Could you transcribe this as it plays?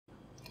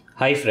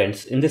Hi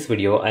friends, in this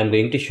video I am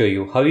going to show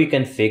you how you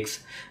can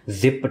fix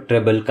zip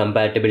treble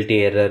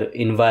compatibility error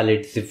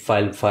invalid zip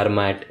file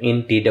format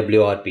in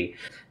TWRP.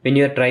 When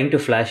you are trying to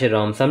flash a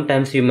ROM,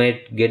 sometimes you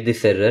might get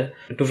this error.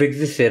 To fix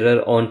this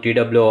error on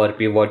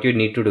TWRP, what you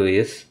need to do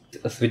is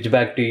switch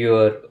back to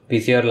your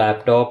PC or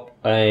laptop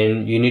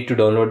and you need to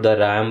download the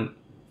RAM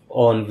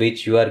on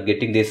which you are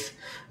getting this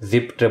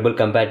zip treble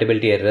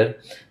compatibility error.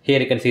 Here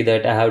you can see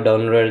that I have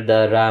downloaded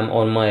the RAM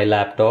on my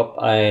laptop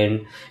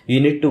and you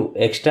need to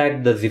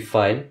extract the zip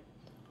file.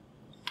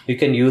 You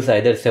can use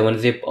either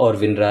 7-zip or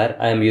WinRAR.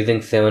 I am using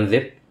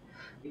 7-zip.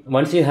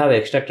 Once you have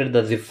extracted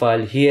the zip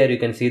file, here you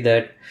can see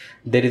that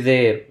there is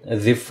a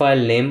zip file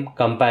name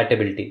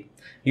compatibility.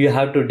 You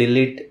have to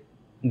delete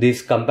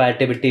this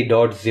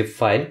compatibility.zip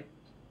file.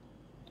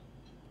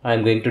 I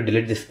am going to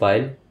delete this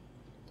file.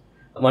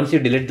 Once you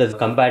delete the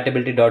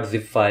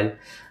compatibility.zip file,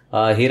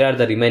 here are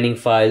the remaining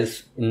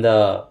files in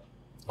the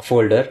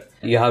folder.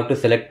 You have to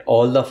select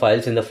all the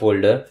files in the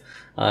folder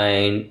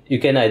and you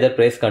can either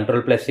press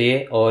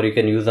Ctrl+A or you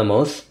can use the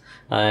mouse,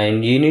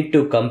 and you need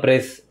to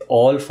compress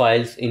all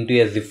files into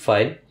a zip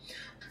file.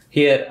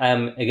 Here I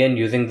am again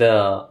using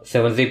the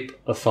 7-zip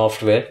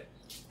software.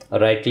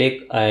 Right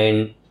click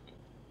and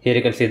here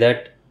you can see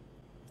that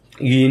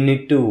you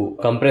need to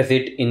compress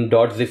it in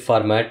 .zip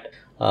format.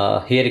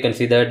 Here you can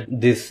see that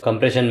this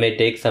compression may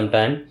take some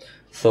time.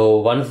 So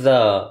once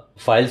the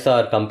files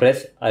are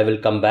compressed, I will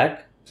come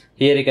back.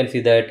 Here you can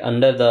see that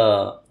under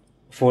the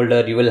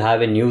folder you will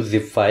have a new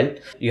zip file.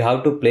 You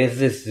have to place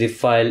this zip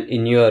file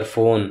in your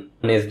phone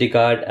SD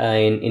card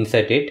and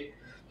insert it.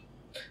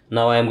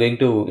 Now I am going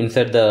to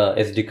insert the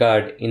SD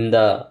card in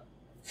the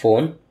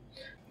phone.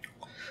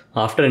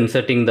 After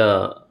inserting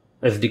the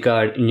SD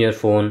card in your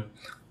phone,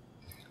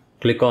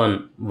 click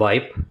on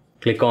wipe,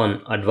 click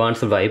on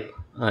advanced wipe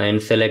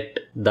and select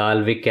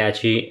Naiwik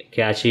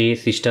cache,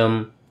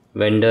 system,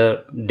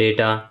 vendor,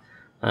 data,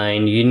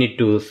 and you need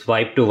to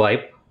swipe to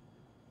wipe.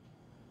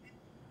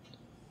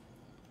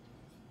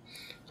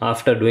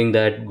 After doing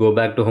that, go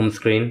back to home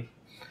screen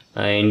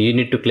and you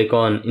need to click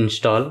on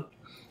install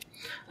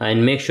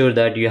and make sure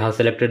that you have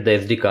selected the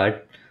SD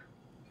card.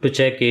 To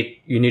check it,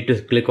 you need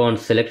to click on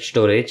select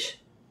storage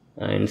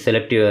and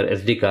select your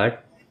SD card.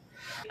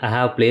 I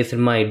have placed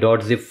my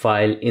 .zip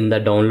file in the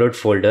download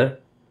folder.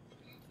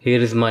 Here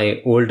is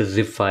my old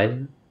zip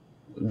file.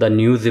 The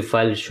new zip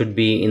file should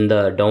be in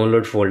the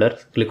download folder.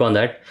 Click on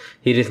that.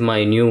 Here is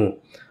my new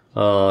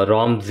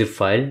ROM zip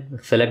file.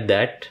 Select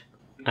that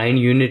and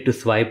you need to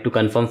swipe to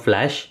confirm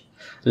flash.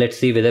 Let's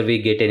see whether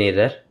we get an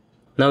error.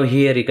 Now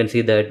here you can see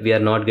that we are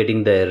not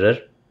getting the error.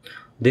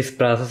 This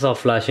process of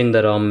flashing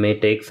the ROM may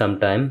take some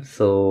time,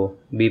 so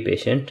be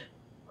patient.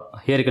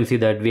 Here you can see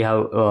that we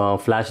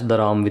have flashed the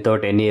ROM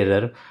without any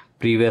error.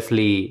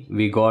 Previously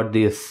we got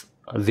this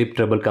zip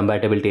treble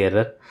compatibility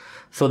error.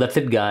 So that's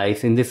it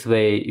guys. In this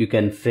way you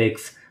can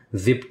fix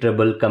zip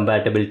treble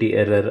compatibility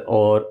error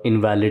or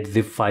invalid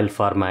zip file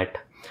format.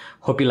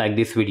 Hope you like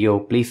this video.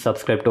 Please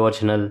subscribe to our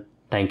channel.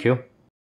 Thank you.